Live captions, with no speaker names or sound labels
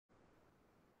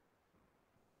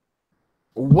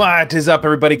What is up,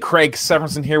 everybody? Craig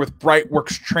Severinsen here with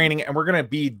Brightworks Training, and we're going to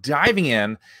be diving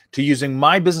in to using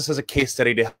my business as a case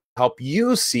study to help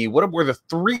you see what were the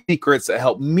 3 secrets that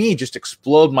helped me just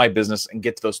explode my business and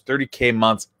get to those 30K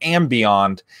months and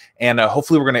beyond. And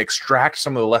hopefully we're going to extract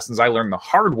some of the lessons I learned the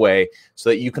hard way so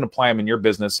that you can apply them in your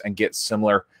business and get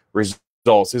similar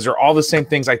results. These are all the same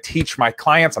things I teach my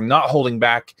clients. I'm not holding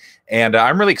back, and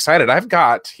I'm really excited. I've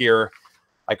got here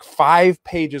like 5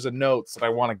 pages of notes that I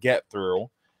want to get through.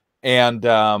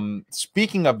 And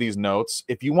speaking of these notes,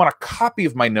 if you want a copy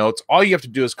of my notes, all you have to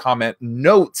do is comment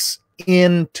notes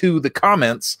into the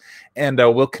comments, and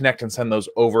we'll connect and send those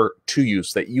over to you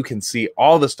so that you can see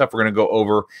all the stuff we're going to go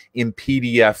over in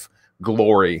PDF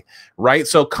glory, right?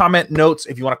 So comment notes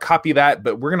if you want to copy that,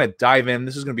 but we're going to dive in.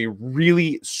 This is going to be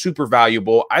really super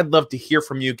valuable. I'd love to hear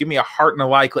from you. Give me a heart and a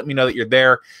like. Let me know that you're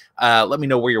there. Let me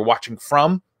know where you're watching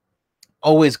from.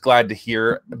 Always glad to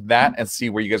hear that and see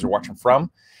where you guys are watching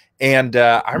from. And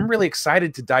I'm really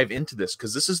excited to dive into this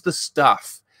because this is the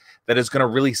stuff that is going to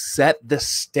really set the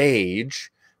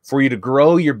stage for you to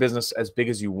grow your business as big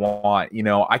as you want. You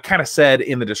know, I kind of said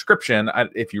in the description,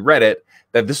 if you read it,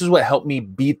 that this is what helped me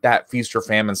beat that feast or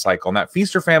famine cycle. And that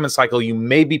feast or famine cycle, you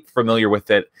may be familiar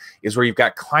with it, is where you've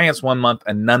got clients one month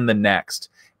and none the next.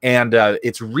 And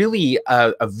it's really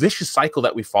a vicious cycle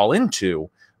that we fall into.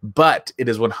 But it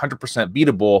is 100%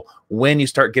 beatable when you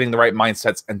start getting the right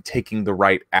mindsets and taking the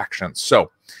right actions. So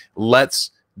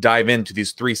let's dive into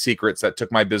these 3 secrets that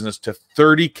took my business to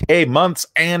 30K months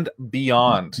and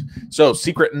beyond. So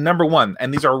secret number 1,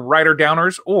 and these are writer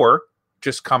downers or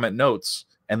just comment notes,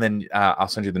 and then I'll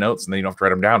send you the notes, and then you don't have to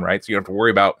write them down, right? So you don't have to worry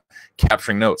about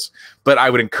capturing notes. But I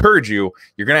would encourage you,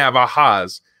 you're going to have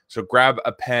ahas, so grab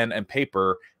a pen and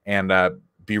paper and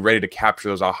be ready to capture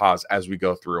those ahas as we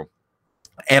go through.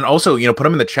 And also, you know, put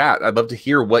them in the chat. I'd love to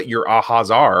hear what your ahas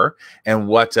are and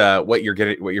what you're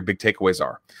getting, what your big takeaways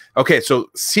are. Okay, so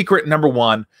secret number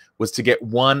 1 was to get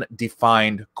one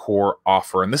defined core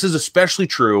offer, and this is especially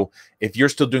true if you're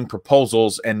still doing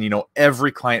proposals and you know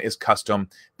every client is custom.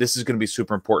 This is going to be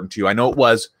super important to you. I know it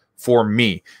was for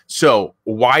me. So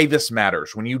why this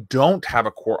matters? When you don't have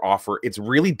a core offer, it's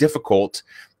really difficult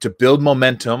to build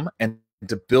momentum and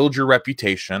to build your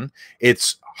reputation.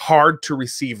 It's hard to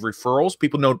receive referrals.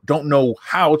 People don't know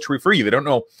how to refer you. They don't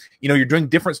know, you know, you're doing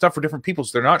different stuff for different people.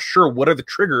 So they're not sure what are the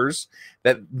triggers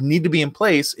that need to be in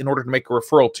place in order to make a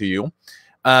referral to you.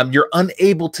 You're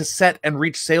unable to set and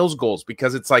reach sales goals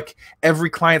because it's like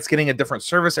every client's getting a different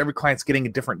service. Every client's getting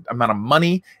a different amount of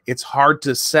money. It's hard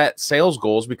to set sales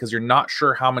goals because you're not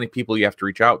sure how many people you have to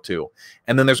reach out to.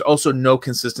 And then there's also no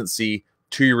consistency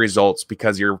to your results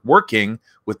because you're working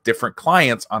with different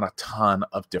clients on a ton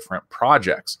of different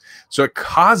projects. So it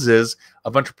causes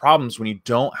a bunch of problems when you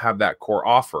don't have that core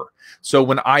offer. So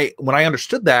when I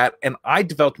understood that and I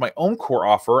developed my own core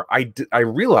offer, I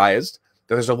realized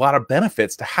that there's a lot of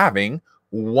benefits to having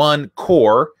one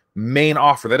core main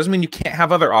offer. That doesn't mean you can't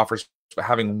have other offers, but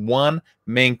having one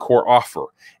main core offer.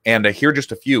 And here are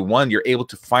just a few. 1, you're able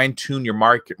to fine-tune your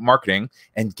marketing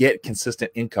and get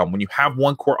consistent income. When you have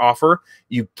one core offer,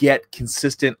 you get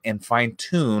consistent and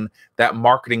fine-tune that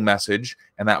marketing message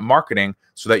and that marketing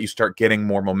so that you start getting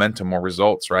more momentum, more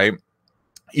results, right?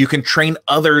 You can train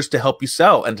others to help you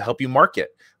sell and to help you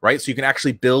market, right? So you can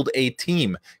actually build a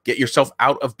team, get yourself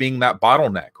out of being that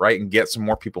bottleneck, right? And get some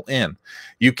more people in.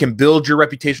 You can build your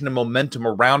reputation and momentum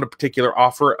around a particular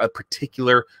offer, a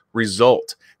particular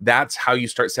result. That's how you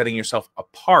start setting yourself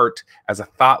apart as a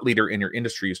thought leader in your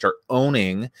industry. You start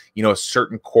owning, you know, a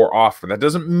certain core offer. That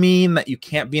doesn't mean that you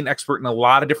can't be an expert in a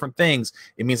lot of different things.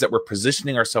 It means that we're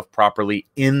positioning ourselves properly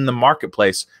in the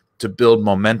marketplace to build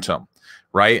momentum,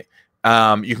 right?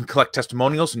 You can collect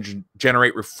testimonials and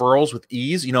generate referrals with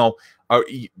ease. You know,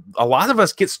 a lot of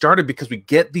us get started because we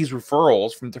get these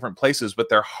referrals from different places, but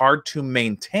they're hard to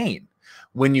maintain.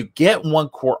 When you get one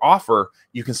core offer,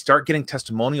 you can start getting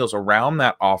testimonials around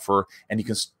that offer, and you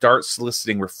can start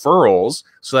soliciting referrals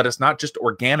so that it's not just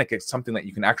organic, it's something that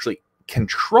you can actually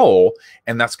control,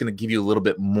 and that's going to give you a little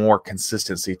bit more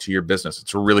consistency to your business.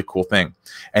 It's a really cool thing.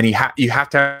 And you have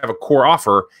to have a core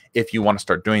offer if you want to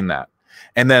start doing that.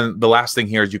 And then the last thing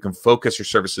here is you can focus your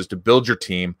services to build your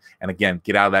team. And again,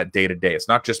 get out of that day-to-day. It's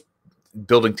not just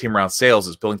building team around sales.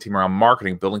 It's building team around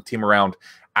marketing, building team around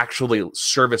actually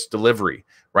service delivery,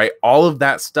 right? All of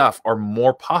that stuff are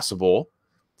more possible.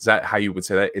 Is that how you would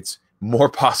say that? It's more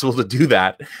possible to do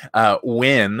that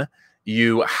when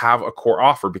you have a core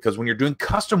offer, because when you're doing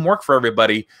custom work for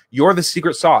everybody, you're the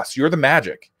secret sauce. You're the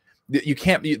magic. You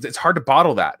can't, it's hard to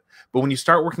bottle that. But when you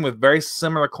start working with very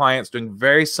similar clients, doing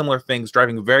very similar things,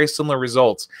 driving very similar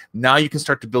results, now you can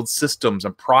start to build systems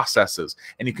and processes,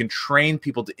 and you can train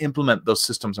people to implement those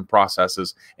systems and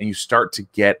processes, and you start to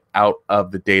get out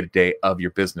of the day-to-day of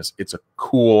your business. It's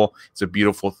a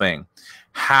beautiful thing.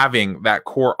 Having that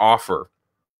core offer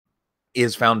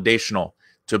is foundational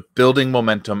to building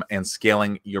momentum and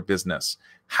scaling your business.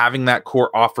 Having that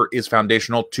core offer is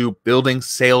foundational to building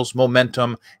sales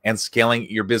momentum and scaling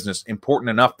your business. Important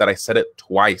enough that I said it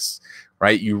twice,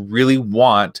 right? You really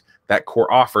want that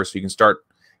core offer so you can start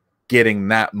getting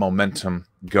that momentum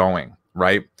going,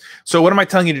 right? So what am I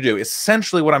telling you to do?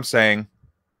 Essentially what I'm saying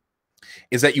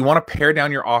is that you want to pare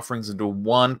down your offerings into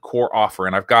one core offer.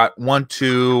 And I've got 1,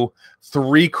 2,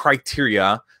 3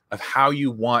 criteria of how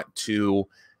you want to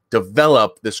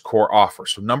develop this core offer.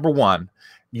 So number 1,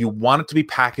 you want it to be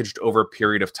packaged over a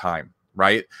period of time,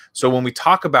 right? So when we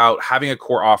talk about having a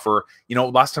core offer,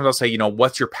 last time I'll say,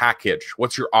 what's your package?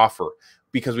 What's your offer?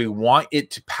 Because we want it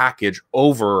to package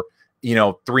over,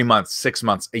 3 months, 6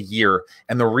 months, a year.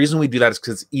 And the reason we do that is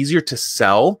because it's easier to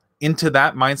sell into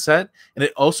that mindset. And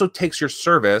it also takes your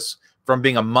service from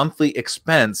being a monthly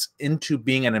expense into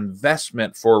being an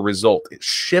investment for a result. It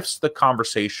shifts the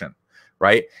conversation,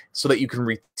 right? So that you can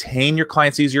retain your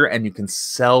clients easier and you can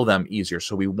sell them easier.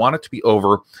 So we want it to be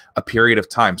over a period of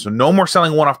time. So no more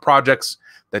selling one-off projects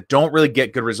that don't really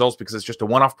get good results because it's just a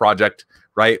one-off project,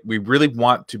 right? We really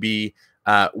want to be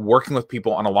working with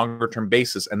people on a longer-term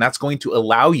basis. And that's going to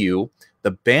allow you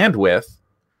the bandwidth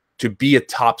to be a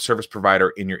top service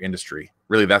provider in your industry.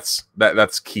 Really,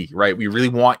 that's key, right? We really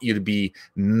want you to be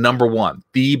number 1,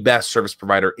 the best service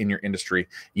provider in your industry.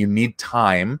 You need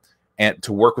time and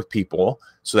to work with people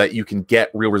so that you can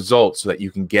get real results, so that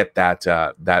you can get that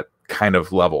that kind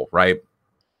of level, right?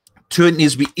 2, it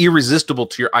needs to be irresistible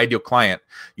to your ideal client.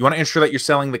 You want to ensure that you're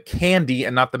selling the candy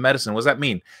and not the medicine. What does that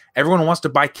mean? Everyone wants to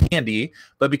buy candy,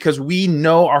 but because we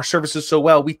know our services so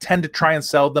well, we tend to try and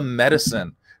sell the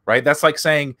medicine, right? That's like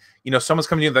saying, someone's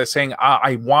coming to you that's saying,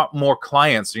 I want more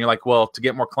clients. And you're like, well, to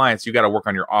get more clients, you got to work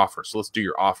on your offer. So let's do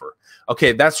your offer.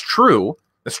 Okay, that's true.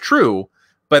 That's true.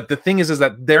 But the thing is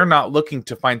that they're not looking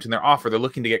to fine tune their offer. They're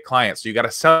looking to get clients. So you got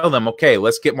to sell them, okay,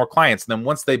 let's get more clients. And then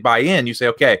once they buy in, you say,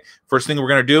 okay, first thing we're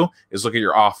going to do is look at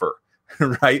your offer,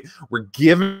 right? We're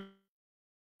giving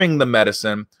the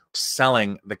medicine,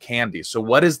 selling the candy. So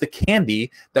what is the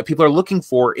candy that people are looking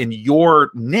for in your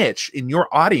niche, in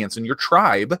your audience, in your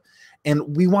tribe?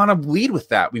 And we want to lead with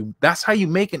that. That's how you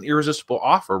make an irresistible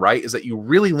offer, right? Is that you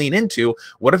really lean into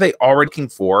what are they already looking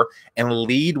for and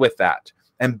lead with that.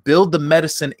 And build the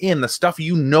medicine in, the stuff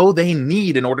they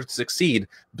need in order to succeed.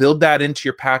 Build that into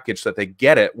your package so that they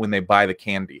get it when they buy the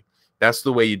candy. That's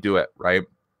the way you do it, right?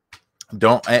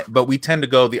 But we tend to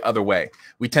go the other way.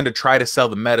 We tend to try to sell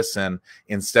the medicine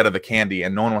instead of the candy,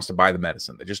 and no one wants to buy the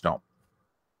medicine. They just don't.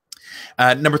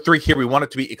 Number 3 here, we want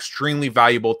it to be extremely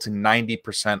valuable to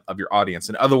 90% of your audience.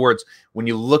 In other words, when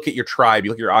you look at your tribe,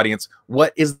 you look at your audience,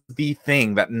 what is the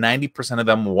thing that 90% of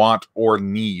them want or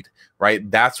need, right?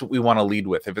 That's what we want to lead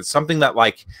with. If it's something that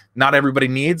not everybody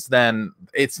needs, then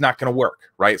it's not going to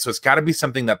work, right? So it's got to be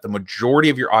something that the majority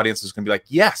of your audience is going to be like,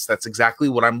 yes, that's exactly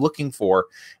what I'm looking for.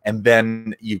 And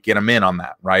then you get them in on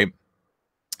that, right?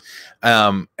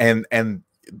 And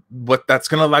what that's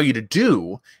going to allow you to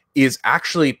do is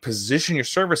actually position your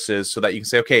services so that you can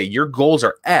say, okay, your goals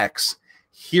are X.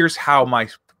 Here's how my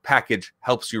package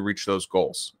helps you reach those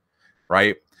goals,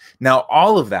 right? Now,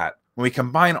 all of that, when we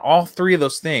combine all 3 of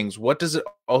those things, what does it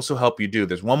also help you do?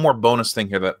 There's one more bonus thing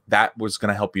here that was going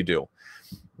to help you do.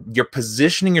 You're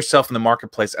positioning yourself in the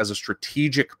marketplace as a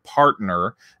strategic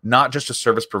partner, not just a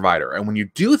service provider. And when you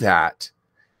do that,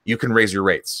 you can raise your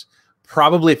rates.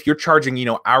 Probably if you're charging,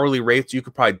 hourly rates, you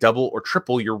could probably double or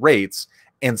triple your rates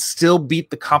and still beat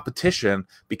the competition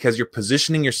because you're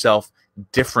positioning yourself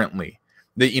differently.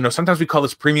 Sometimes we call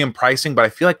this premium pricing, but I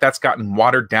feel like that's gotten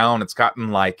watered down. It's gotten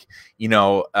when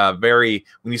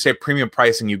you say premium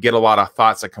pricing, you get a lot of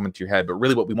thoughts that come into your head. But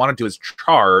really what we want to do is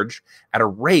charge at a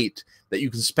rate that you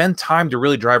can spend time to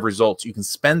really drive results. You can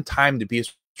spend time to be a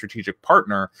strategic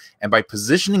partner. And by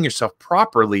positioning yourself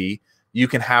properly, you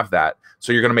can have that.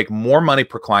 So you're going to make more money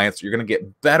per client. You're going to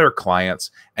get better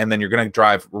clients, and then you're going to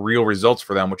drive real results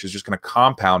for them, which is just going to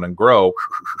compound and grow.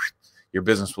 Your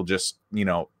business will just,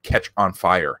 catch on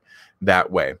fire that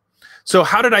way. So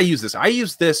how did I use this? I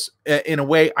used this in a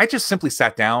way, I just simply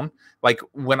sat down. Like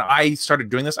when I started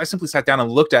doing this, I simply sat down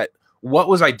and looked at what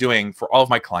was I doing for all of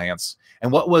my clients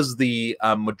and what was the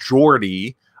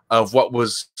majority of what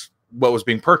was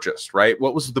being purchased, right?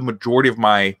 What was the majority of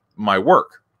my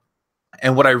work?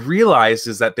 And what I realized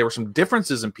is that there were some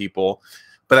differences in people,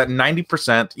 But that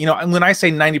 90%, you know, and when I say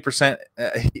 90%,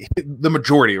 the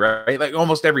majority, right? Like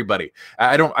almost everybody.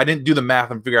 I didn't do the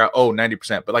math and figure out, oh,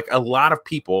 90%, but like a lot of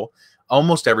people,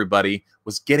 almost everybody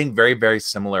was getting very, very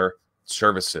similar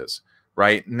services,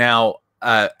 right? Now,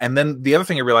 and then the other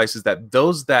thing I realized is that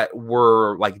those that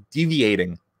were like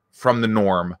deviating from the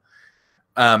norm,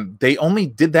 they only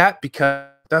did that because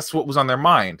that's what was on their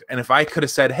mind. And if I could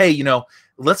have said, hey, you know,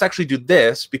 let's actually do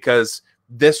this because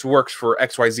this works for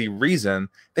XYZ reason,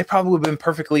 they probably would have been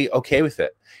perfectly okay with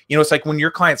it. You know, it's like when your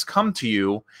clients come to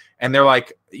you and they're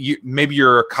like, maybe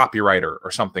you're a copywriter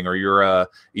or something, or you're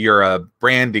a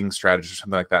branding strategist or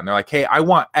something like that. And they're like, hey, I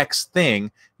want X thing.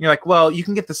 And you're like, well, you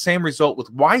can get the same result with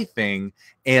Y thing.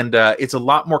 And it's a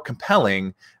lot more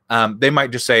compelling. They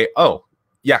might just say, oh,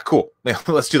 yeah, cool.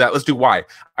 Let's do that. Let's do Y.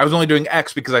 I was only doing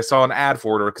X because I saw an ad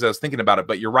for it or because I was thinking about it.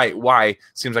 But you're right. Y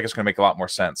seems like it's going to make a lot more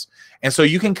sense. And so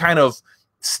you can kind of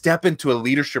step into a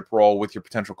leadership role with your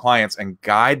potential clients and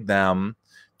guide them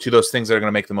to those things that are going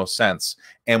to make the most sense.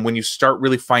 And when you start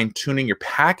really fine-tuning your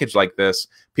package like this,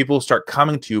 people will start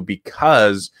coming to you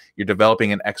because you're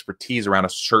developing an expertise around a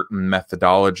certain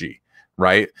methodology,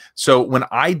 right? So when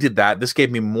I did that, this gave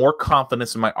me more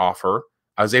confidence in my offer.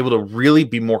 I was able to really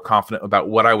be more confident about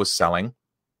what I was selling.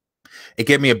 It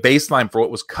gave me a baseline for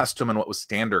what was custom and what was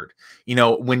standard. You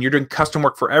know, when you're doing custom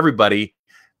work for everybody,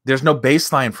 there's no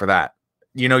baseline for that.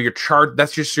 You know, your chart,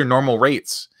 that's just your normal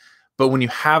rates. But when you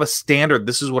have a standard,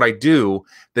 this is what I do,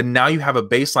 then now you have a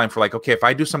baseline for like, okay, if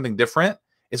I do something different,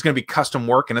 it's going to be custom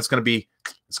work and it's going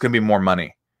to be more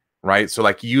money, right? So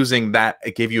like using that,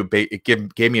 it gave me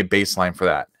a baseline for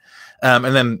that. And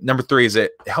then number 3 is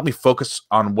it helped me focus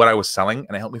on what I was selling,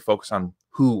 and it helped me focus on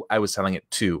who I was selling it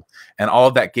to. And all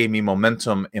of that gave me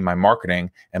momentum in my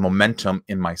marketing and momentum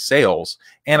in my sales.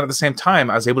 And at the same time,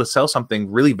 I was able to sell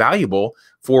something really valuable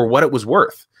for what it was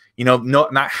worth. You know,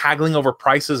 not haggling over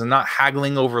prices and not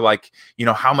haggling over like, you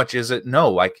know, how much is it? No,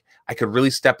 like I could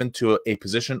really step into a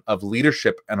position of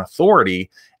leadership and authority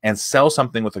and sell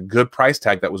something with a good price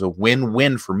tag that was a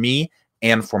win-win for me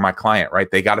and for my client,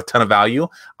 right? They got a ton of value.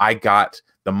 I got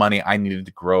the money I needed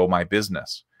to grow my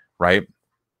business, right?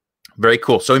 Very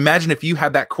cool. So imagine if you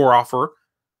had that core offer,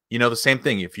 you know, the same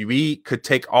thing. If you could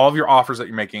take all of your offers that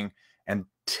you're making and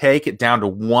take it down to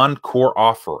one core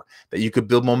offer that you could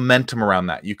build momentum around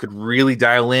that. You could really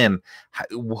dial in.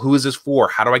 Who is this for?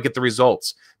 How do I get the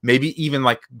results? Maybe even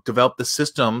like develop the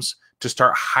systems to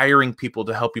start hiring people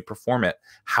to help you perform it.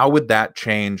 How would that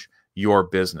change your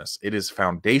business? It is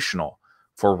foundational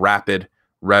for rapid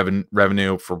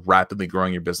revenue, for rapidly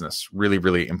growing your business. Really,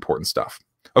 really important stuff.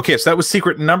 Okay, so that was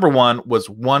secret number 1, was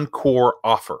one core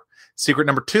offer. Secret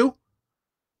number 2,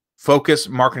 focus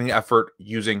marketing effort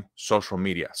using social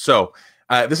media. So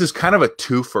this is kind of a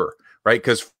twofer, right?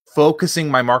 Because focusing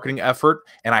my marketing effort,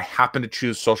 and I happen to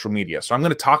choose social media. So I'm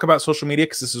going to talk about social media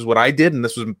because this is what I did, and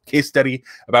this was a case study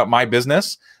about my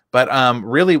business. But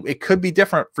really, it could be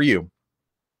different for you.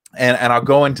 And I'll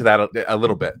go into that a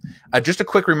little bit. Just a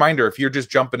quick reminder, if you're just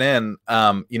jumping in,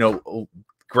 you know,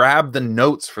 grab the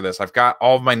notes for this. I've got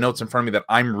all of my notes in front of me that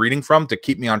I'm reading from to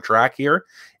keep me on track here.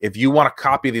 If you want to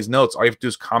copy these notes, all you have to do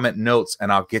is comment notes,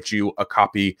 and I'll get you a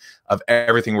copy of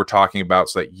everything we're talking about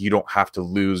so that you don't have to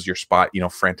lose your spot, you know,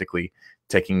 frantically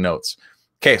taking notes.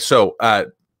 Okay, so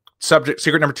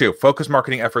secret number 2, focus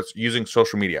marketing efforts using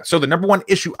social media. So the number 1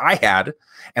 issue I had,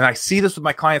 and I see this with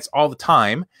my clients all the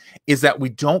time, is that we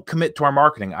don't commit to our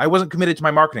marketing. I wasn't committed to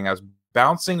my marketing. I was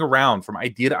bouncing around from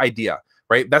idea to idea,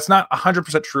 right? That's not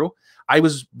 100% true. I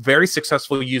was very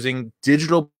successful using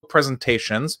digital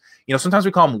presentations. You know, sometimes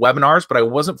we call them webinars, but I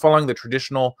wasn't following the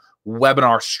traditional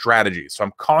webinar strategy. So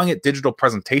I'm calling it digital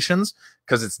presentations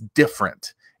because it's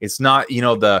different. It's not, you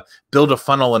know, the build a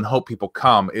funnel and hope people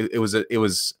come. It was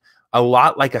a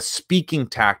lot like a speaking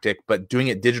tactic, but doing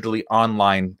it digitally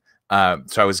online.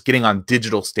 So I was getting on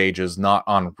digital stages, not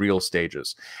on real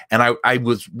stages. And I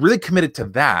was really committed to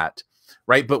that,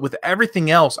 right? But with everything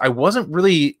else, I wasn't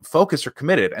really focused or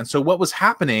committed. And so what was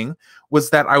happening was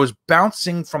that I was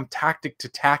bouncing from tactic to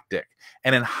tactic.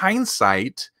 And in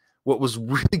hindsight, what was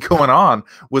really going on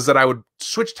was that I would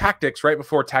switch tactics right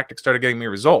before tactics started getting me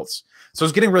results. So I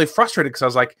was getting really frustrated because I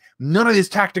was like, none of these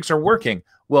tactics are working.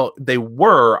 Well, they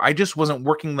were. I just wasn't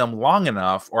working them long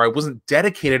enough, or I wasn't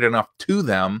dedicated enough to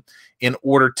them in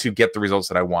order to get the results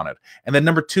that I wanted. And then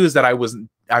number 2 is that I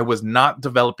was not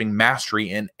developing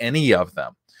mastery in any of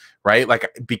them, right? Like,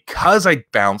 because I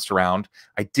bounced around,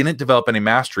 I didn't develop any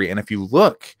mastery. And if you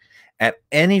look at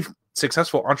any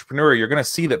successful entrepreneur, you're going to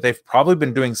see that they've probably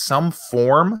been doing some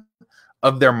form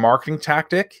of their marketing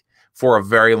tactic for a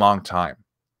very long time.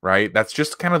 right? That's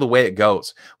just kind of the way it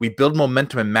goes. We build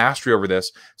momentum and mastery over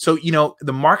this. So, you know,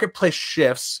 the marketplace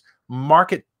shifts,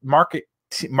 marketing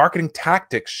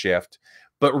tactics shift,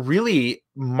 but really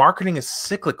marketing is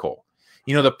cyclical.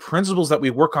 You know, the principles that we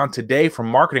work on today for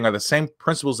marketing are the same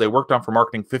principles they worked on for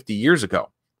marketing 50 years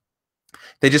ago.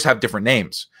 They just have different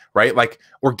names, right? Like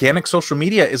organic social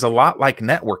media is a lot like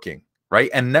networking,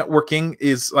 right? And networking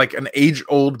is like an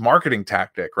age-old marketing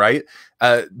tactic, right?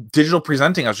 Digital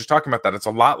presenting, I was just talking about that. It's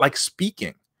a lot like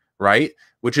speaking, right?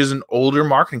 Which is an older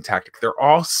marketing tactic. They're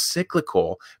all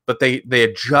cyclical, but they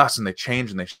adjust and they change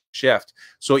and they shift.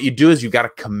 So what you do is you got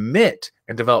to commit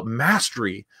and develop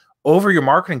mastery over your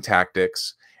marketing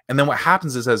tactics. And then what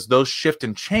happens is as those shift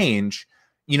and change,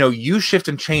 you know, you shift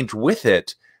and change with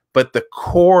it, but the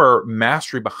core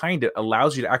mastery behind it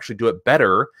allows you to actually do it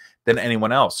better than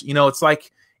anyone else. You know, it's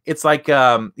like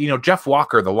you know, Jeff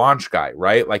Walker, the launch guy,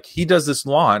 right? Like he does this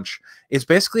launch. It's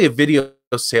basically a video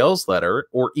sales letter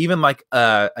or even like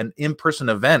an in-person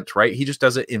event, right? He just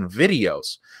does it in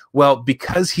videos. Well,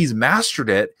 because he's mastered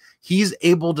it, he's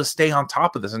able to stay on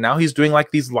top of this. And now he's doing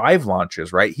like these live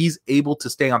launches, right? He's able to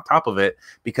stay on top of it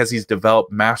because he's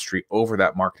developed mastery over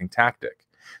that marketing tactic.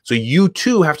 So you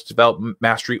too have to develop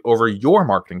mastery over your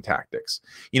marketing tactics.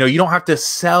 You know, you don't have to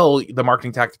sell the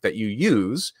marketing tactic that you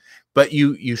use, but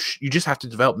you just have to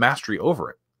develop mastery over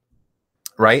it,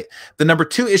 right? The number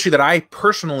two issue that I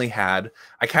personally had,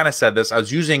 I kind of said this, I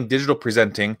was using digital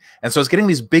presenting, and so I was getting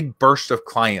these big bursts of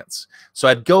clients. So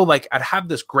I'd go like, I'd have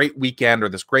this great weekend or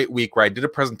this great week where I did a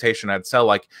presentation, I'd sell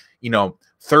like, you know,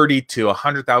 $30,000 to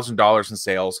 $100,000 in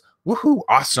sales. Woohoo,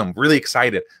 awesome, really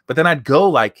excited. But then I'd go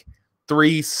like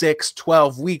 3, 6,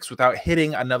 12 weeks without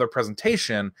hitting another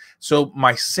presentation. So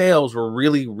my sales were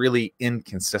really, really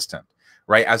inconsistent,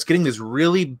 right? I was getting this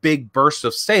really big burst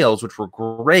of sales, which were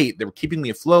great. They were keeping me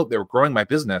afloat. They were growing my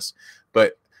business,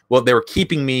 but well, they were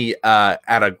keeping me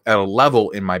at a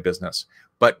level in my business.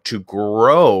 But to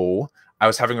grow, I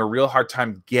was having a real hard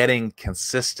time getting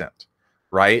consistent,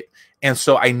 right? And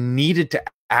so I needed to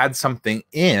add something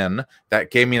in that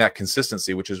gave me that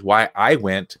consistency, which is why I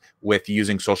went with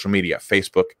using social media,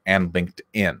 Facebook and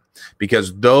LinkedIn,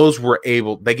 because those were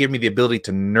they gave me the ability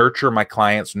to nurture my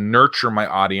clients, nurture my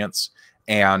audience,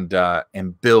 and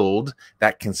build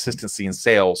that consistency in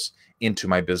sales into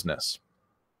my business.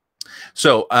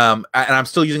 So, and I'm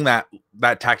still using that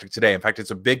tactic today. In fact,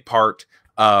 it's a big part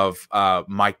of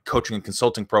my coaching and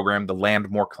consulting program, the Land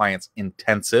More Clients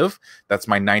Intensive. That's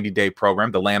my 90-day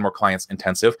program, the Land More Clients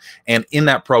Intensive. And in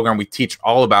that program, we teach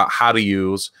all about how to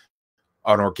use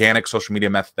an organic social media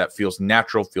method that feels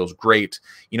natural, feels great,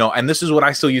 you know, and this is what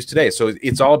I still use today. So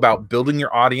it's all about building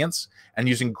your audience and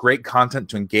using great content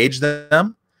to engage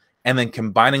them, and then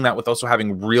combining that with also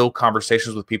having real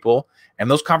conversations with people.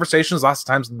 And those conversations lots of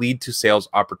times lead to sales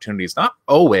opportunities. Not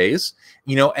always,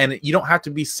 you know, and you don't have to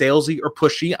be salesy or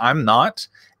pushy. I'm not.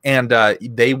 And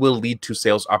they will lead to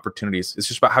sales opportunities. It's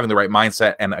just about having the right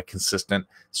mindset and a consistent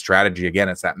strategy. Again,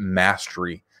 it's that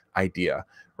mastery idea,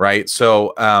 right?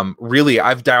 So really,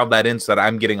 I've dialed that in so that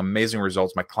I'm getting amazing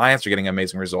results. My clients are getting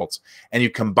amazing results. And you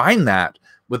combine that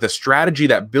with a strategy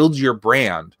that builds your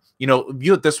brand. You know,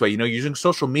 view it this way, you know, using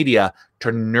social media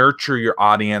to nurture your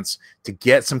audience, to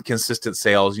get some consistent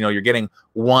sales. You know, you're getting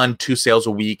 1, 2 sales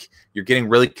a week. You're getting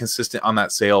really consistent on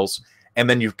that sales. And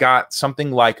then you've got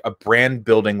something like a brand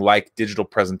building like digital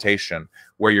presentation,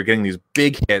 where you're getting these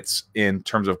big hits in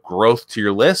terms of growth to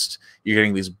your list. You're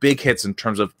getting these big hits in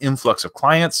terms of influx of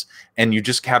clients. And you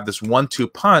just have this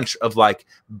 1-2 punch of like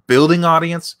building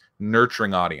audience,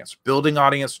 nurturing audience, building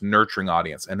audience, nurturing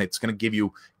audience. And it's going to give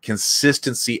you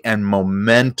consistency and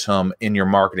momentum in your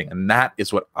marketing. And that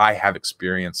is what I have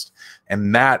experienced.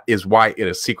 And that is why it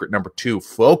is secret number 2,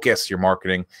 focus your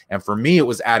marketing. And for me, it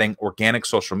was adding organic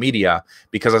social media,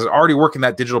 because I was already working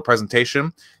that digital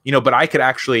presentation, you know, but I could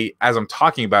actually, as I'm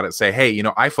talking about it, say, hey, you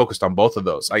know, I focused on both of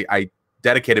those. I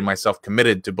dedicated myself,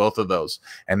 committed to both of those.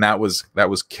 And that was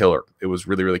killer. It was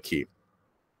really, really key.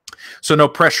 So no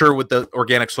pressure with the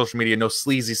organic social media, no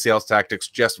sleazy sales tactics,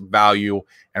 just value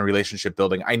and relationship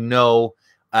building. I know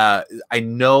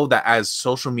that as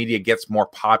social media gets more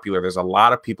popular, there's a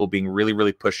lot of people being really,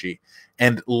 really pushy.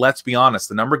 And let's be honest,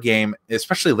 the number game,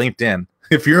 especially LinkedIn,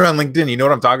 if you're on LinkedIn, you know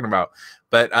what I'm talking about.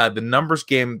 But the numbers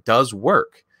game does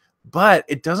work, but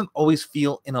it doesn't always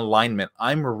feel in alignment.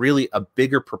 I'm really a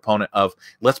bigger proponent of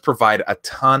let's provide a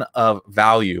ton of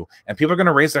value. And people are going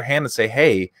to raise their hand and say,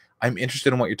 hey, I'm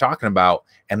interested in what you're talking about.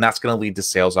 And that's going to lead to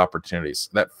sales opportunities.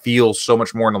 That feels so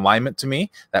much more in alignment to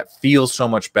me. That feels so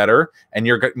much better. And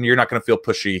you're not going to feel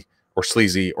pushy or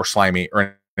sleazy or slimy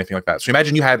or anything like that. So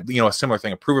imagine you had, a similar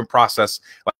thing, a proven process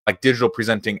like digital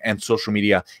presenting and social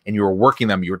media, and you were working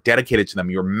them, you were dedicated to them,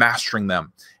 you were mastering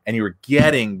them, and you were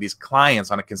getting these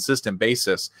clients on a consistent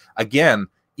basis. Again,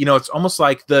 it's almost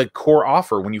like the core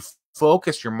offer. When you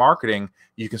focus your marketing,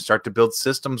 you can start to build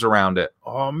systems around it.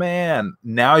 Oh man,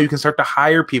 now you can start to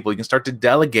hire people, you can start to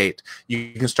delegate,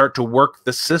 you can start to work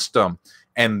the system,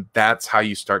 and that's how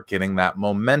you start getting that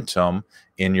momentum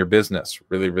in your business.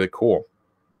 Really, really cool.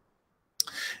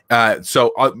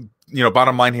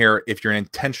 Bottom line here, if you're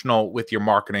intentional with your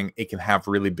marketing, it can have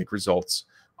really big results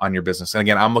on your business. And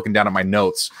again, I'm looking down at my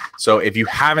notes. So if you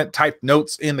haven't typed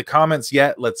notes in the comments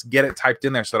yet, let's get it typed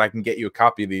in there so that I can get you a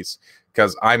copy of these,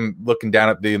 because I'm looking down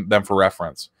at them for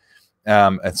reference.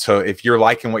 And so if you're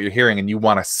liking what you're hearing and you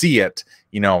want to see it,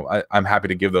 I'm happy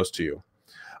to give those to you.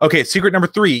 Okay, secret number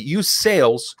 3, use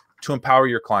sales to empower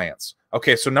your clients.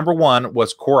 Okay, so number 1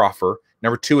 was core offer.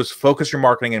 Number 2 is focus your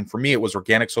marketing. And for me, it was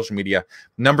organic social media.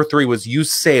 Number 3 was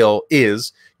use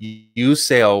sales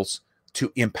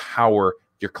to empower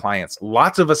your clients.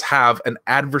 Lots of us have an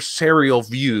adversarial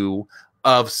view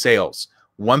of sales.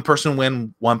 One person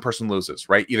wins, one person loses,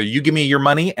 right? Either you give me your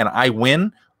money and I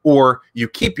win, or you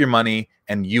keep your money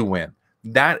and you win.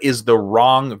 That is the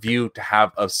wrong view to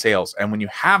have of sales. And when you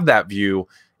have that view,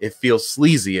 it feels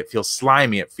sleazy, it feels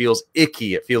slimy, it feels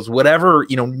icky, it feels whatever,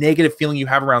 negative feeling you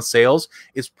have around sales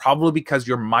is probably because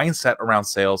your mindset around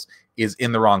sales is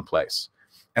in the wrong place.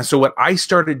 And so what I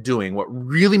started doing, what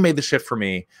really made the shift for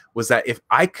me, was that if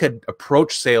I could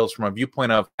approach sales from a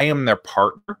viewpoint of I am their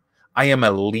partner, I am a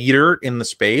leader in the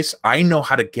space, I know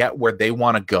how to get where they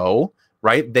want to go,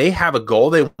 right? They have a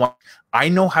goal they want. I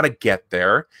know how to get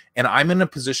there, and I'm in a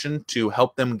position to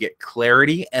help them get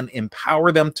clarity and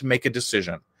empower them to make a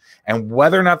decision. And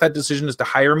whether or not that decision is to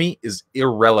hire me is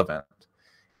irrelevant.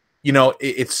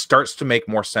 It starts to make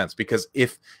more sense, because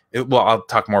I'll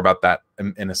talk more about that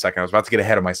in a second. I was about to get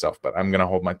ahead of myself, but I'm going to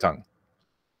hold my tongue.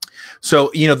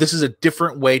 So, this is a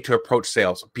different way to approach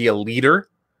sales. Be a leader,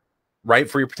 right,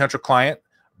 for your potential client.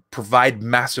 Provide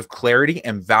massive clarity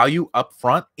and value up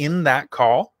front in that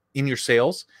call, in your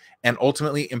sales, and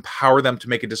ultimately empower them to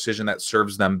make a decision that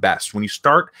serves them best. When you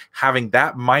start having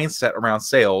that mindset around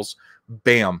sales,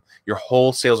 bam, your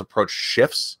whole sales approach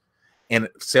shifts, and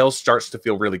sales starts to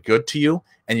feel really good to you,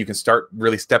 and you can start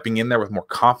really stepping in there with more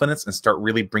confidence and start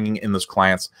really bringing in those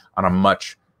clients on a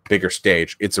much bigger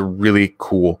stage. It's a really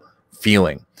cool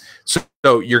feeling.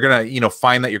 So you're going to,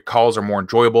 find that your calls are more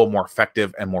enjoyable, more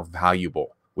effective, and more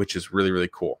valuable, which is really, really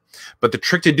cool. But the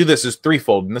trick to do this is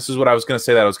threefold. And this is what I was going to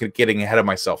say, that I was getting ahead of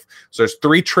myself. So there's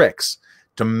 3 tricks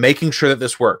to making sure that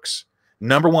this works.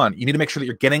 Number 1, you need to make sure that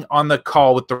you're getting on the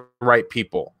call with the right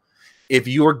people. If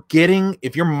your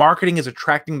marketing is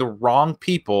attracting the wrong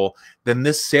people, then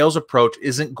this sales approach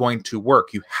isn't going to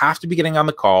work. You have to be getting on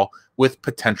the call with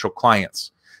potential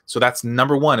clients. So that's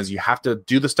number 1, is you have to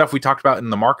do the stuff we talked about in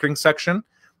the marketing section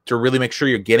to really make sure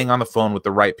you're getting on the phone with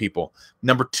the right people.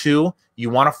 Number 2, you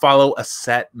want to follow a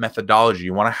set methodology.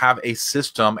 You want to have a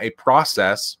system, a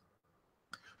process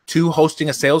to hosting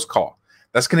a sales call.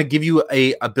 That's going to give you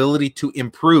a ability to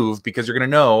improve, because you're going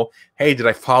to know, hey, did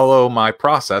I follow my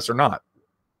process or not?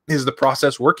 Is the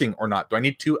process working or not? Do I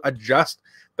need to adjust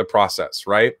the process,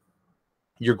 right?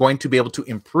 You're going to be able to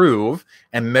improve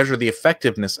and measure the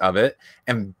effectiveness of it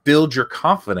and build your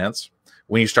confidence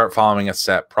when you start following a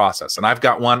set process. And I've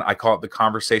got one, I call it the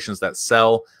Conversations That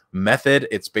Sell method.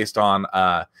 It's based on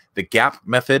the GAP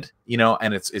method,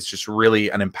 and it's just really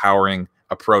an empowering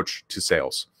approach to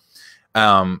sales.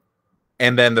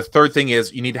 And then the third thing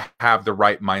is you need to have the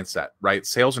right mindset, right?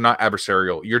 Sales are not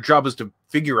adversarial. Your job is to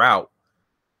figure out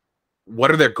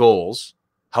what are their goals,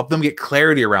 help them get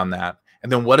clarity around that,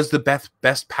 and then what is the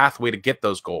best pathway to get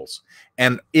those goals.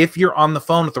 And if you're on the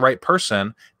phone with the right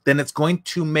person, then it's going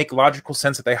to make logical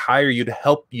sense that they hire you to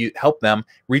help them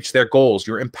reach their goals.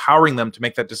 You're empowering them to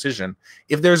make that decision.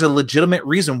 If there's a legitimate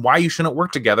reason why you shouldn't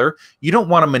work together, you don't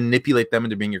want to manipulate them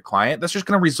into being your client. That's just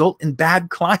going to result in bad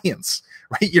clients,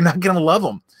 right? You're not going to love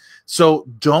them. So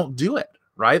don't do it,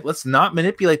 right? Let's not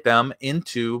manipulate them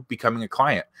into becoming a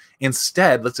client.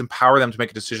 Instead, let's empower them to make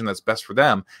a decision that's best for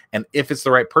them. And if it's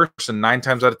the right person, 9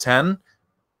 times out of 10,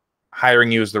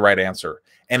 hiring you is the right answer.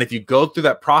 And if you go through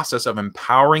that process of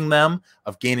empowering them,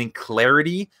 of gaining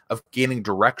clarity, of gaining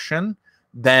direction,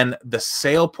 then the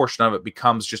sale portion of it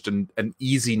becomes just an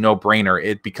easy no-brainer.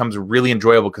 It becomes really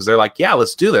enjoyable because they're like, yeah,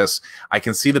 let's do this. I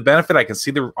can see the benefit. I can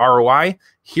see the ROI.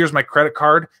 Here's my credit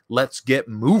card. Let's get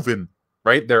moving,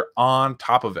 right? They're on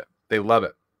top of it. They love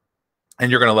it.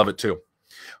 And you're going to love it too.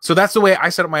 So that's the way I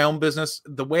set up my own business.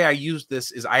 The way I use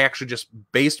this is I actually just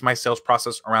based my sales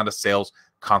process around a sales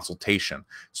consultation.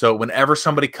 So whenever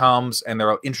somebody comes and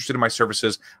they're interested in my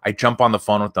services, I jump on the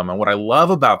phone with them. And what I love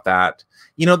about that,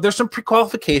 you know, there's some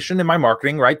pre-qualification in my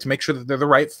marketing, right, to make sure that they're the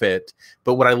right fit.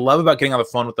 But what I love about getting on the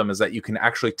phone with them is that you can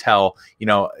actually tell, you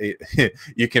know,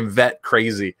 you can vet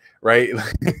crazy, right?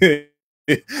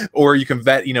 Or you can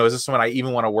vet, you know, is this someone I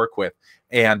even want to work with?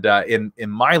 And in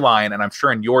my line, and I'm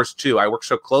sure in yours too, I work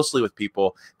so closely with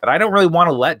people that I don't really want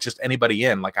to let just anybody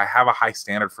in. Like, I have a high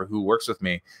standard for who works with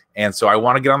me. And so I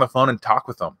want to get on the phone and talk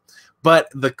with them. But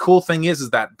the cool thing is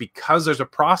that because there's a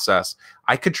process,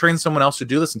 I could train someone else to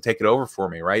do this and take it over for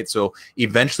me, right? So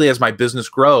eventually, as my business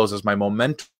grows, as my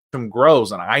momentum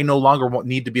grows, and I no longer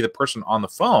need to be the person on the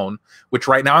phone, which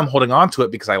right now I'm holding on to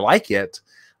it because I like it,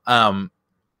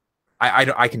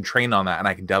 I can train on that, and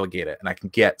I can delegate it, and I can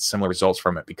get similar results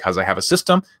from it because I have a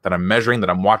system that I'm measuring, that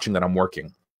I'm watching, that I'm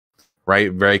working,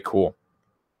 right? Very cool.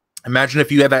 Imagine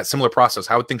if you had that similar process.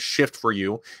 How would things shift for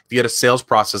you if you had a sales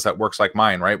process that works like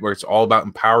mine, right? Where it's all about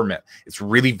empowerment. It's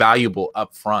really valuable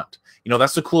up front. You know,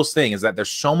 that's the coolest thing, is that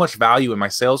there's so much value in my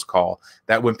sales call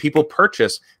that when people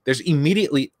purchase, there's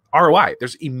immediately ROI.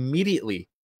 There's immediately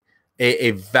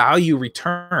a value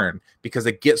return because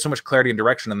they get so much clarity and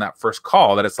direction in that first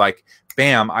call that it's like,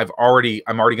 bam, I'm already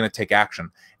going to take action.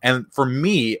 And for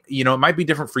me, you know, it might be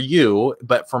different for you,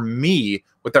 but for me,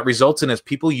 what that results in is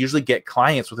people usually get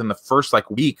clients within the first like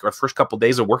week or first couple of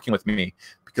days of working with me,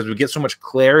 because we get so much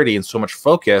clarity and so much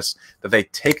focus that they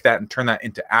take that and turn that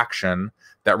into action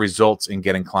that results in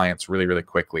getting clients really, really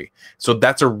quickly. So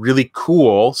that's a really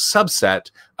cool subset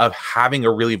of having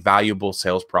a really valuable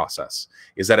sales process,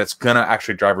 is that it's going to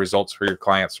actually drive results for your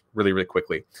clients really, really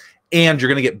quickly. And you're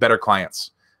going to get better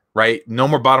clients, right? No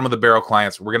more bottom of the barrel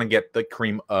clients. We're going to get the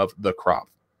cream of the crop.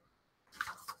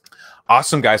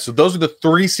 Awesome, guys. So those are the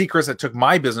 3 secrets that took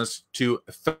my business to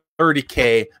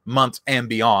 30K months and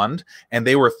beyond. And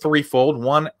they were threefold.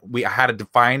 1, I had a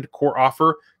defined core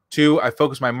offer. 2, I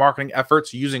focused my marketing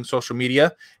efforts using social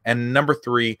media. And number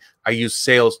 3, I use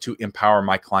sales to empower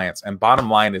my clients. And bottom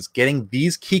line is, getting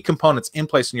these key components in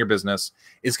place in your business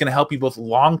is going to help you both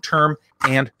long-term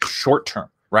and short-term,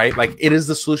 right? Like, it is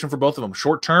the solution for both of them.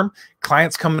 Short-term,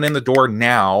 clients coming in the door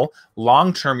now.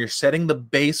 Long-term, you're setting the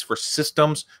base for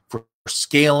systems, for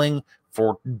scaling,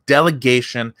 for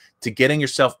delegation, to getting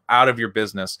yourself out of your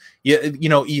business. You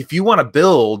know, if you want to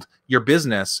build your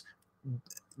business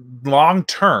long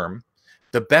term,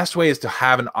 the best way is to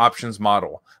have an options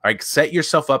model. Like, set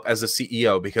yourself up as a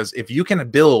CEO, because if you can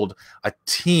build a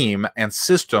team and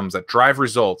systems that drive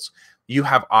results, you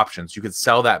have options. You could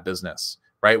sell that business,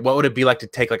 right? What would it be like to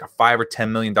take like a $5 or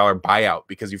 $10 million buyout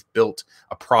because you've built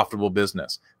a profitable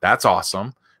business? That's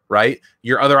awesome, right?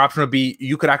 Your other option would be,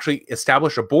 you could actually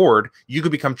establish a board. You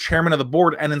could become chairman of the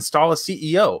board and install a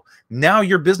CEO. Now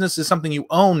your business is something you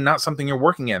own, not something you're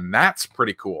working in. That's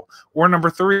pretty cool. Or number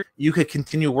 3, you could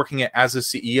continue working it as a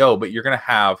CEO, but you're going to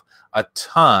have a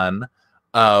ton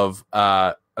of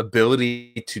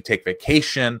ability to take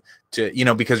vacation, to, you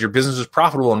know, because your business is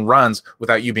profitable and runs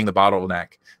without you being the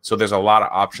bottleneck. So there's a lot of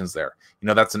options there. You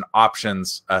know, that's an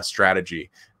options strategy.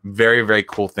 Very, very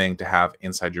cool thing to have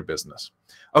inside your business.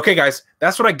 Okay, guys,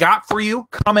 that's what I got for you.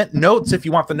 Comment notes if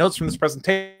you want the notes from this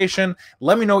presentation.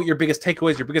 Let me know what your biggest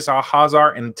takeaways, your biggest ahas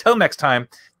are. And until next time,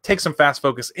 take some fast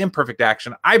focus, imperfect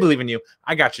action. I believe in you.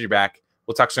 I got your back.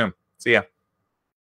 We'll talk soon. See ya.